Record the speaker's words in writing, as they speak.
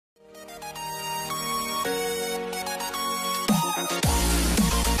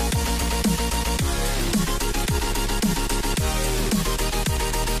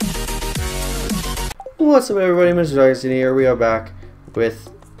What's up, everybody? Mr. Dragon here. We are back with...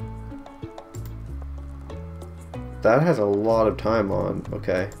 That has a lot of time on.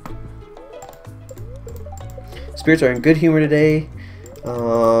 Okay. Spirits are in good humor today. It's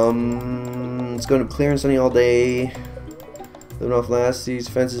going to clear and sunny all day. Living off last seas,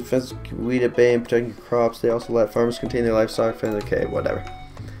 fences weed at bay and protecting your crops. They also let farmers contain their livestock. Fences, okay, whatever.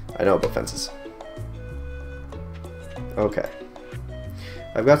 I know about fences. Okay.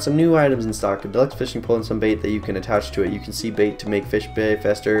 I've got some new items in stock. A deluxe fishing pole and some bait that you can attach to it. You can see bait to make fish bay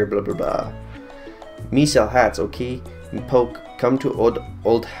faster, blah blah blah. Me sell hats, okay? And poke, come to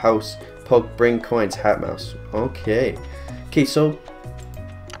old house. Poke, bring coins, hat mouse. Okay. Okay, so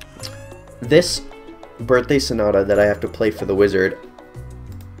this birthday sonata that I have to play for the wizard,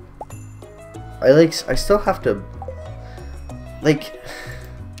 I still have to, like,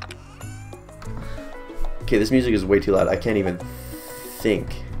 okay, this music is way too loud. I can't even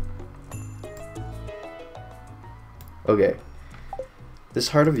think. Okay. This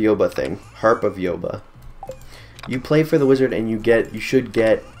Harp of Yoba. You play for the wizard and you should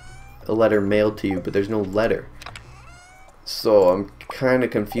get a letter mailed to you, but there's no letter. So I'm kind of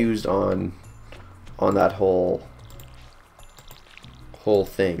confused on that whole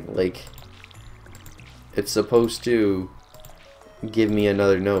thing. Like, it's supposed to give me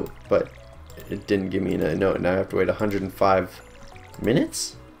another note, but it didn't give me a note. Now I have to wait 105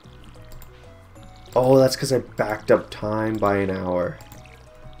 minutes? Oh, that's because I backed up time by an hour.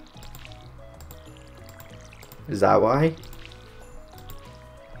 Is that why?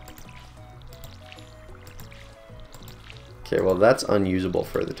 Okay, well that's unusable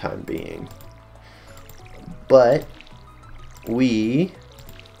for the time being. But we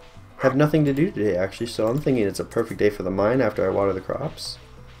have nothing to do today, actually, so I'm thinking it's a perfect day for the mine after I water the crops.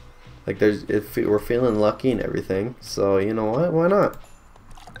 Like, we're feeling lucky and everything, so you know what? Why not?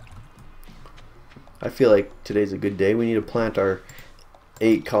 I feel like today's a good day. We need to plant our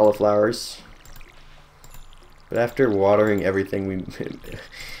 8 cauliflowers. But after watering everything, we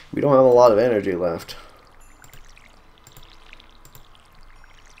don't have a lot of energy left.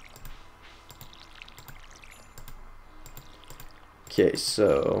 Okay,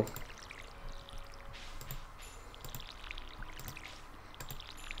 so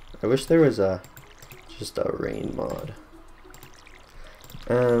I wish there was just a rain mod.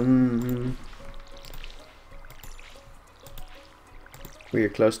 We are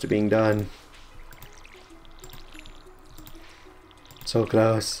close to being done. So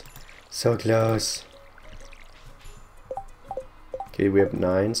close. So close. Okay, we have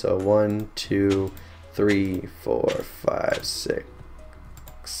 9, so 1, 2, 3, 4, 5, 6,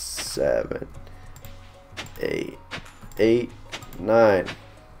 7, 8, 8, 9.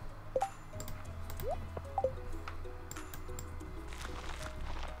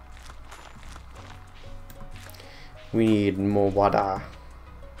 We need more water.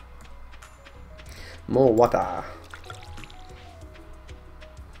 More water.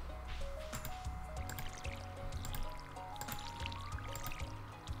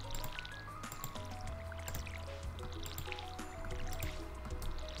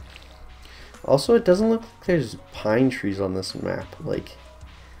 Also, it doesn't look like there's pine trees on this map, like,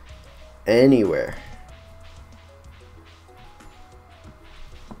 anywhere.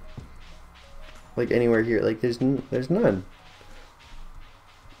 Like, anywhere here. Like, there's none.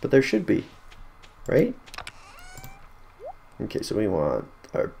 But there should be. Right? Okay, so we want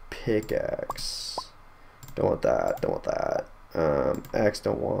our pickaxe. Don't want that. Don't want that. Axe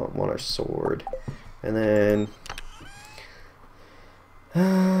don't want. Want our sword. And then...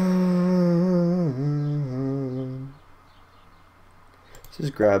 let's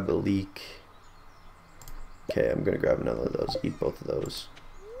just grab the leek. Okay, I'm gonna grab another of those. Eat both of those.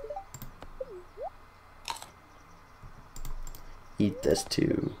 Eat this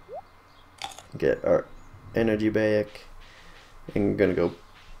too. Get our energy back. And I'm gonna go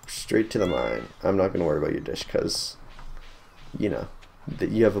straight to the mine. I'm not gonna worry about your dish because, you know,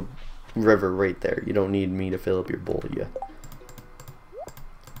 you have a river right there. You don't need me to fill up your bowl yet.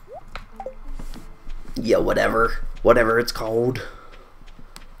 Yeah, whatever it's called.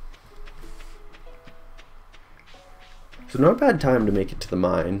 So not a bad time to make it to the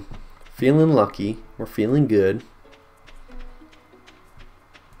mine. Feeling lucky. We're feeling good.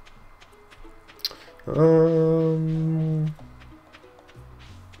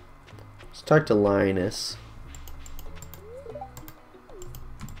 Let's talk to Linus.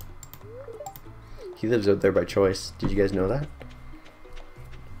 He lives out there by choice. Did you guys know that?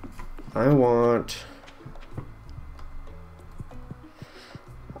 I want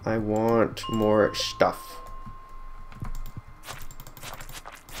more stuff.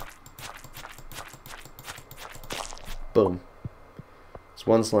 Boom. It's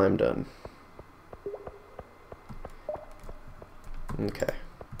one slime done. Okay.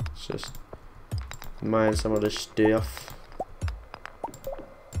 Let's just mine some of this stuff.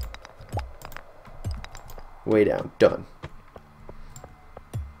 Way down. Done.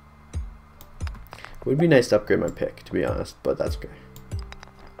 It would be nice to upgrade my pick, to be honest, but that's okay.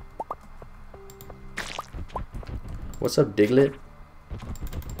 What's up, Diglett?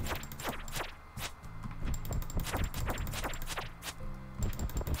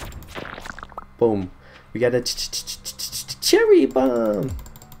 Boom. We got a cherry bomb.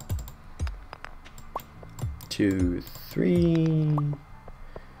 2, 3.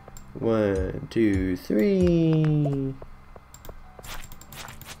 1, 2, 3.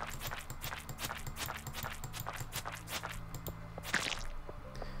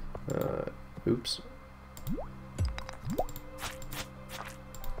 Oops.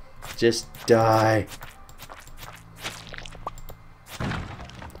 Just die.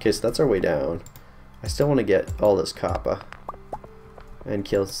 Okay, so that's our way down. I still want to get all this copper and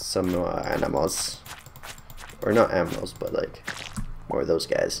kill some animals. Or not animals, but like more of those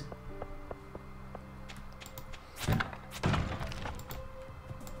guys.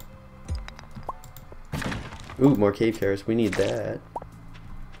 Ooh, more cave carrots. We need that.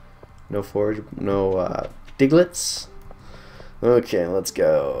 No forage, no diglets. Okay, let's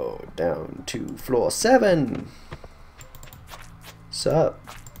go down to floor 7. Sup?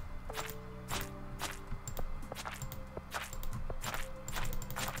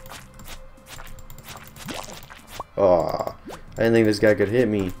 Aw, I didn't think this guy could hit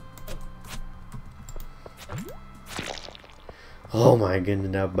me. Oh my goodness,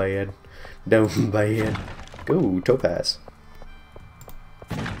 not bad. Down bad. Go, topaz.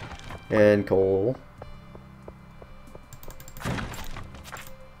 And coal.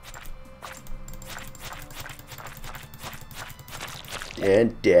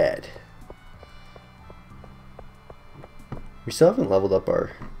 And dead. We still haven't leveled up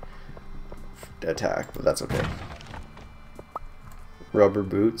our attack, but that's okay. Rubber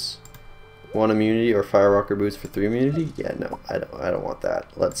boots. 1 immunity or firewalker boots for 3 immunity? Yeah, no, I don't want that.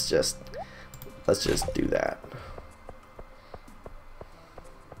 Let's just do that.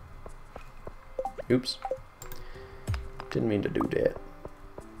 Oops. Didn't mean to do that.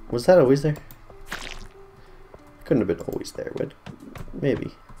 Was that always there? Couldn't have been always there, would?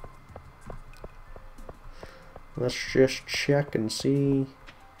 Maybe. Let's just check and see.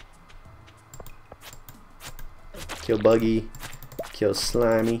 Kill Buggy. Kill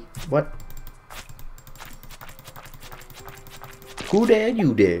Slimy. What? Who dead?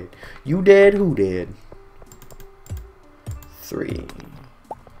 You dead. You dead? Who dead? 3.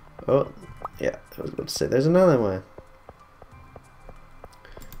 Oh, yeah. I was about to say, there's another one.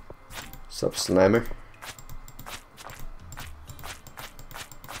 Sup, Slimer?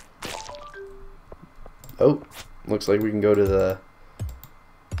 Oh, looks like we can go to the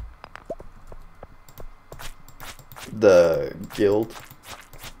guild.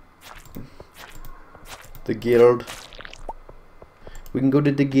 The guild. We can go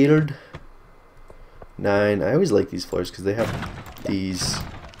to the guild. 9. I always like these floors because they have these.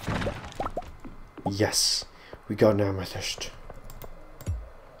 Yes, we got an amethyst.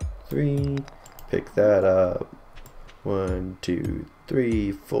 3. Pick that up. 1, 2,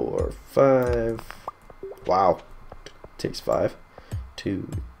 3, 4, 5. Wow, takes 5. 2,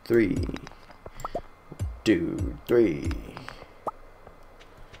 3. 2, 3.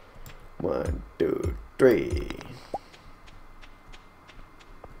 1, 2, 3.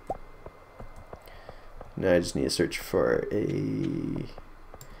 Now I just need to search for a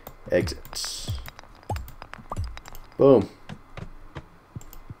exit. Boom.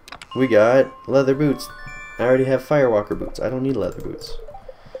 We got leather boots. I already have firewalker boots. I don't need leather boots.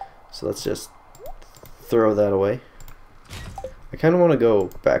 So let's just throw that away. I kind of want to go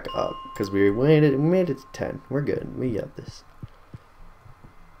back up because we made it to 10. We're good. We got this.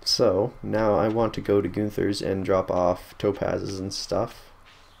 So now I want to go to Gunther's and drop off topazes and stuff.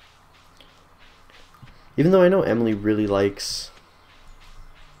 Even though I know Emily really likes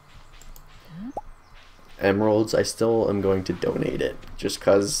emeralds, I still am going to donate it just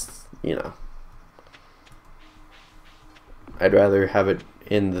because, you know, I'd rather have it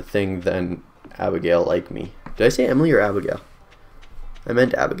in the thing than Abigail like me. Did I say Emily or Abigail? I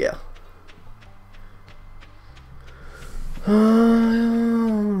meant Abigail. I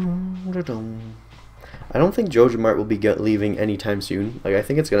don't think Joja Mart will be leaving anytime soon. Like, I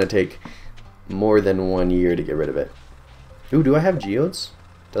think it's going to take more than 1 year to get rid of it. Ooh, do I have geodes?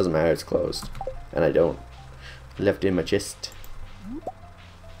 Doesn't matter, it's closed. And I don't. Left in my chest.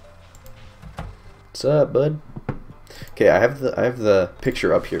 What's up, bud? Okay, I have the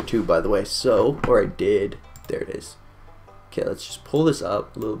picture up here too, by the way. So, or I did. There it is. Okay, let's just pull this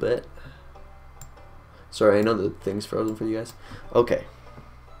up a little bit. Sorry, I know the thing's frozen for you guys. Okay.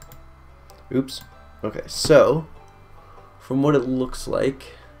 Oops. Okay, so from what it looks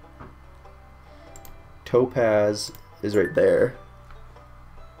like, Topaz is right there.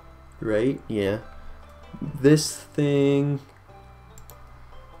 Right? Yeah. This thing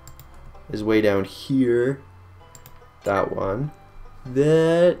is way down here. That one.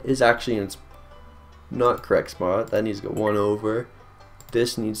 That is actually in its not correct spot. That needs to go one over.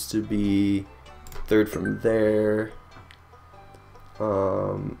 This needs to be third from there.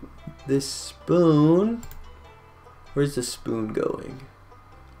 This spoon. Where's the spoon going?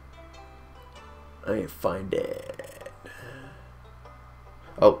 I can't find it.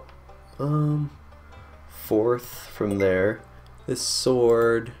 Oh. Fourth from there. This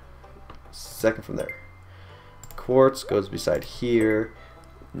sword. Second from there. Quartz goes beside here.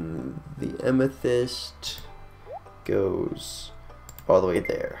 The amethyst goes all the way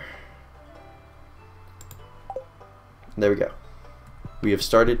there. There we go. We have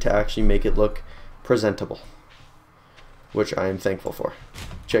started to actually make it look presentable, which I am thankful for.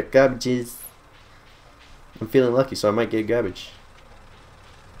 Check garbages. I'm feeling lucky, so I might get garbage.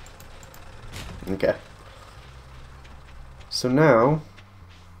 Okay. So now,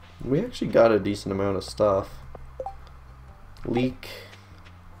 we actually got a decent amount of stuff. Leek.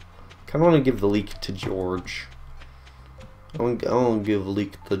 Kind of want to give the leek to George. I want to give the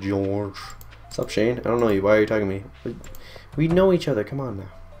leek to George. What's up, Shane? I don't know you. Why are you talking to me? We know each other. Come on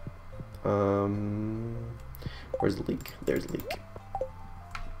now. Where's the leek? There's the leek.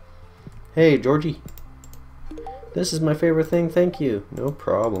 Hey, Georgie. This is my favorite thing. Thank you. No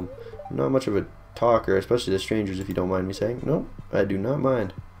problem. I'm not much of a talker, especially to strangers, if you don't mind me saying. Nope, I do not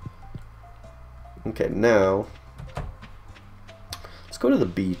mind. Okay, now let's go to the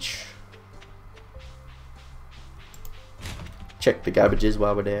beach. Check the garbages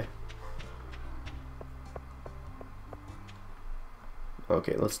while we're there.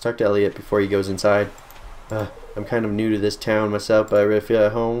 Okay, let's talk to Elliot before he goes inside. I'm kind of new to this town myself, but I really feel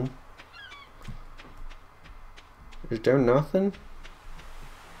at home. Is there nothing?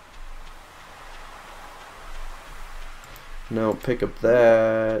 No, pick up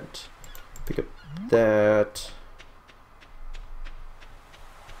that. Pick up that.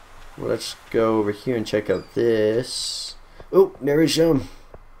 Let's go over here and check out this. Oh, there is some.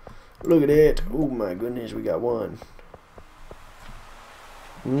 Look at it. Oh my goodness, we got one.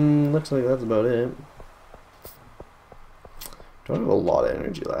 Looks like that's about it. Don't have a lot of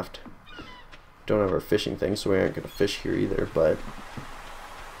energy left. Don't have our fishing thing, so we aren't going to fish here either, but...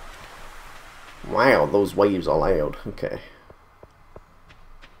 Wow, those waves are loud. Okay.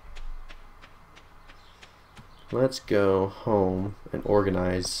 Let's go home and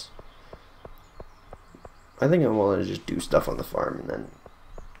organize. I think I want to just do stuff on the farm and then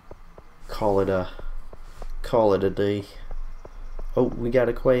call it a day. Oh, we got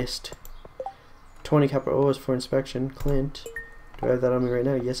a quest. 20 copper ores for inspection. Clint. Do I have that on me right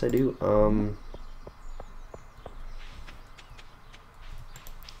now? Yes, I do.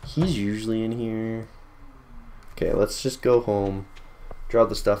 He's usually in here. Okay, let's just go home. Draw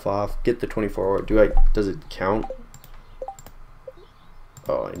the stuff off. Get the 24 ore. Does it count?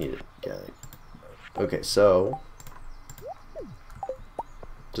 Oh, I need it. Yeah. Okay, so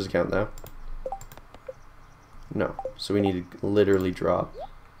does it count now? No. So we need to literally drop.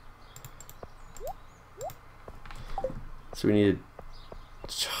 So we need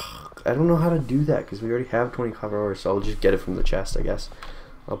to... I don't know how to do that because we already have 20 copper ore, so I'll just get it from the chest, I guess.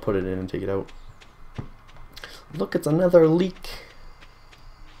 I'll put it in and take it out. Look, it's another leek.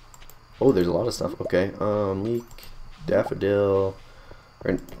 Oh, there's a lot of stuff. Okay, leek, daffodil,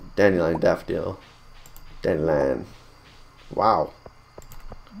 or dandelion, daffodil, dandelion. Wow,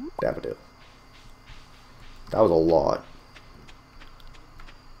 daffodil. That was a lot.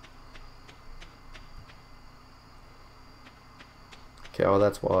 Okay, oh,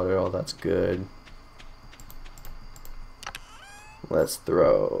 that's water. Oh, that's good. Let's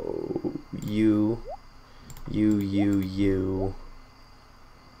throw you.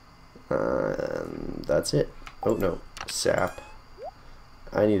 That's it. Oh no, sap.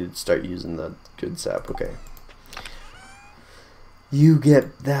 I need to start using the good sap. Okay. You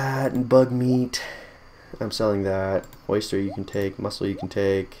get that and bug meat. I'm selling that. Oyster you can take. Mussel you can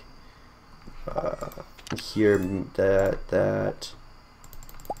take. Here, that.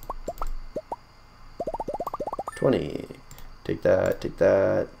 20. Take that. Take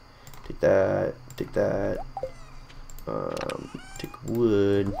that. Take that. Take that. Take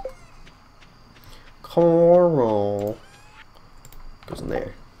wood. Coral. Goes in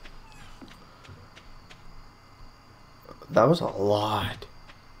there. That was a lot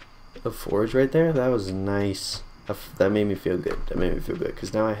of forage right there. That was nice. That made me feel good. That made me feel good.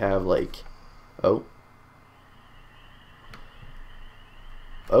 Because now I have like... Oh.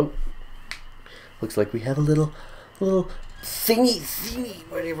 Oh. Looks like we have a little thingy,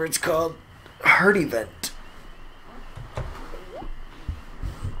 whatever it's called. Heart event.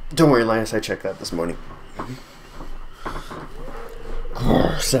 Don't worry, Linus, I checked that this morning.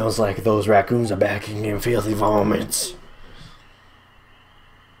 Sounds like those raccoons are backing in filthy vomits.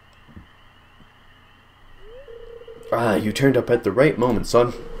 Ah, you turned up at the right moment,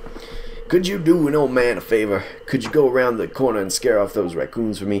 son. Could you do an old man a favor? Could you go around the corner and scare off those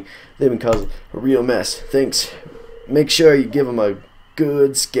raccoons for me? They've been causing a real mess. Thanks. Make sure you give them a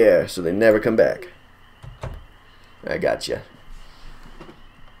good scare so they never come back. I gotcha.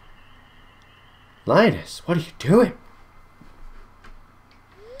 Linus, what are you doing?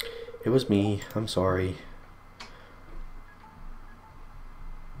 It was me. I'm sorry.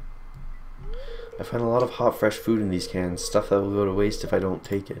 I find a lot of hot, fresh food in these cans. Stuff that will go to waste if I don't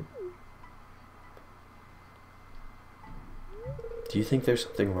take it. Do you think there's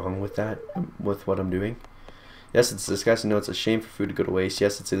something wrong with that? With what I'm doing? Yes, it's disgusting. No, it's a shame for food to go to waste.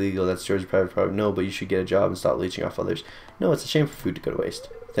 Yes, it's illegal. That's George's private property. No, but you should get a job and stop leeching off others. No, it's a shame for food to go to waste.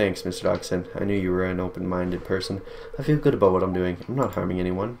 Thanks, Mr. Dachshund. I knew you were an open-minded person. I feel good about what I'm doing. I'm not harming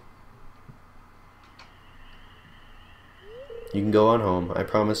anyone. You can go on home. I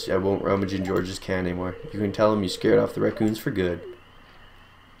promise I won't rummage in George's can anymore. You can tell him you scared off the raccoons for good.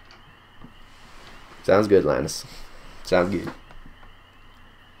 Sounds good, Linus. Sounds good.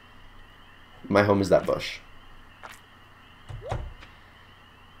 My home is that bush.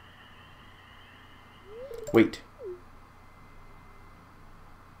 Wait.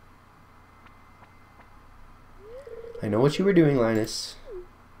 I know what you were doing, Linus.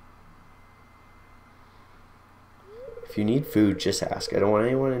 If you need food, just ask. I don't want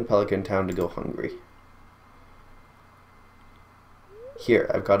anyone in Pelican Town to go hungry. Here,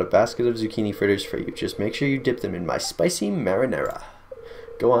 I've got a basket of zucchini fritters for you. Just make sure you dip them in my spicy marinara.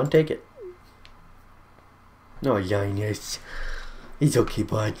 Go on, take it. No, Linus. It's okay,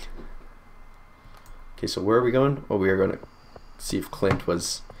 bud. Okay, so where are we going? Oh, we are going to see if Clint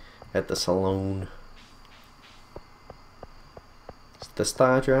was at the saloon. It's the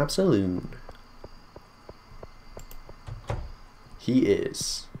Star Drop Saloon. He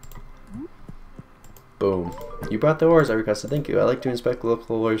is. Boom. You brought the ores I requested. Thank you. I like to inspect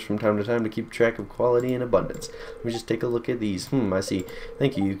local ores from time to time to keep track of quality and abundance. Let me just take a look at these. I see.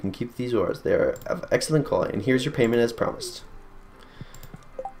 Thank you. You can keep these ores. They are of excellent quality. And here's your payment as promised.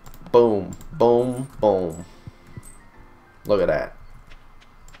 Boom. Boom. Boom. Look at that.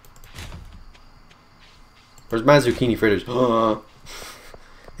 Where's my zucchini fritters?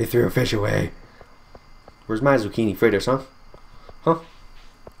 They threw a fish away. Where's my zucchini fritters, huh? Huh?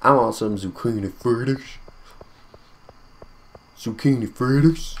 I want some zucchini fritters. Zucchini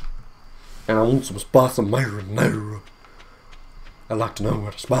fritters. And I want some spicy marinara. I'd like to know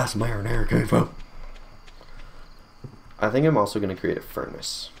where the spicy marinara came from. I think I'm also going to create a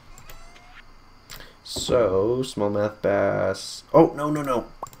furnace. So, smallmouth bass. Oh, no, no, no.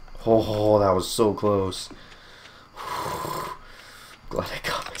 Oh, that was so close. Glad I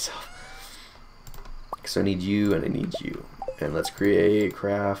caught myself. So I need you and I need you. And let's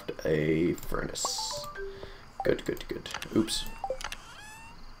craft a furnace. Good, good, good. Oops.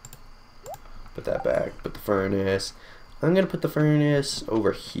 Put that back. Put the furnace. I'm going to put the furnace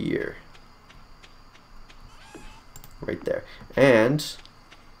over here. Right there. And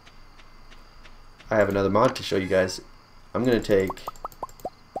I have another mod to show you guys. I'm going to take...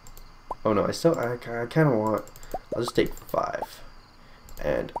 Oh no, I kind of want... I'll just take 5.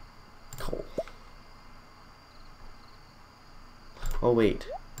 And coal. Oh wait,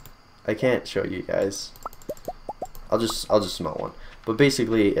 I can't show you guys. I'll just smelt one. But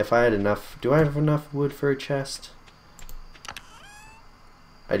basically, if I had enough, do I have enough wood for a chest?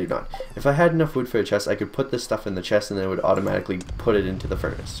 I do not. If I had enough wood for a chest, I could put this stuff in the chest, and then it would automatically put it into the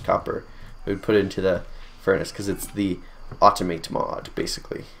furnace. Copper, it would put it into the furnace because it's the automate mod,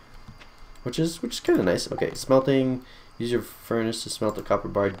 basically, which is kind of nice. Okay, smelting. Use your furnace to smelt the copper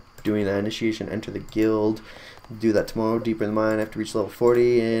bar. Doing that initiation. Enter the guild. Do that tomorrow. Deeper in the mine. I have to reach level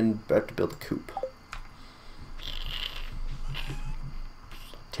 40 and I have to build a coop.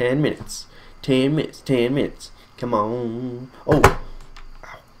 10 minutes. 10 minutes. 10 minutes. Come on. Oh.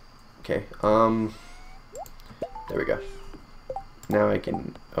 Ow. Okay. There we go. Now I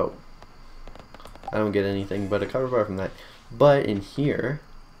can. Oh. I don't get anything but a copper bar from that. But in here,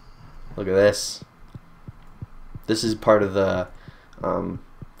 look at this. This is part of the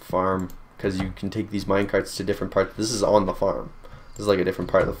farm, because you can take these minecarts to different parts. This is on the farm. This is like a different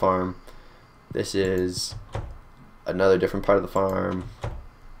part of the farm. This is another different part of the farm.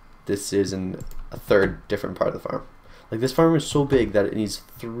 This is a third different part of the farm. Like, this farm is so big that it needs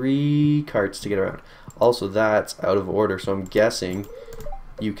 3 carts to get around. Also, that's out of order, so I'm guessing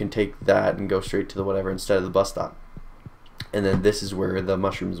you can take that and go straight to the whatever instead of the bus stop. And then this is where the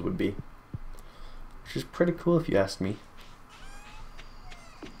mushrooms would be, which is pretty cool if you ask me.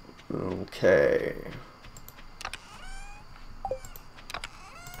 Okay.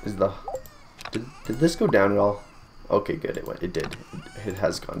 Did this go down at all? Okay, good. It did. It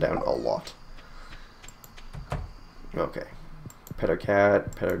has gone down a lot. Okay. Pet our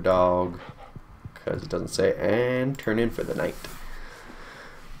cat, pet our dog, because it doesn't say, and turn in for the night.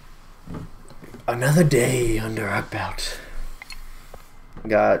 Another day under our belt.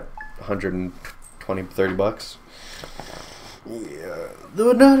 Got 120, 30 bucks. Yeah,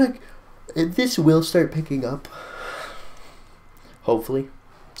 though not this will start picking up. Hopefully,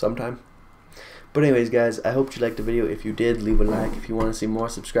 sometime. But anyways, guys, I hope you liked the video. If you did, leave a like. If you want to see more,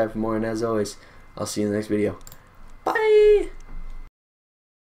 subscribe for more. And as always, I'll see you in the next video. Bye!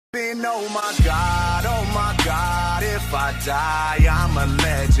 Oh my God, if I die, I'm a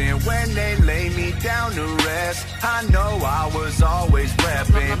legend. When they lay me down to rest, I know I was always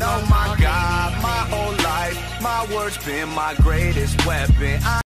repping. Oh my God, my whole life, my words been my greatest weapon.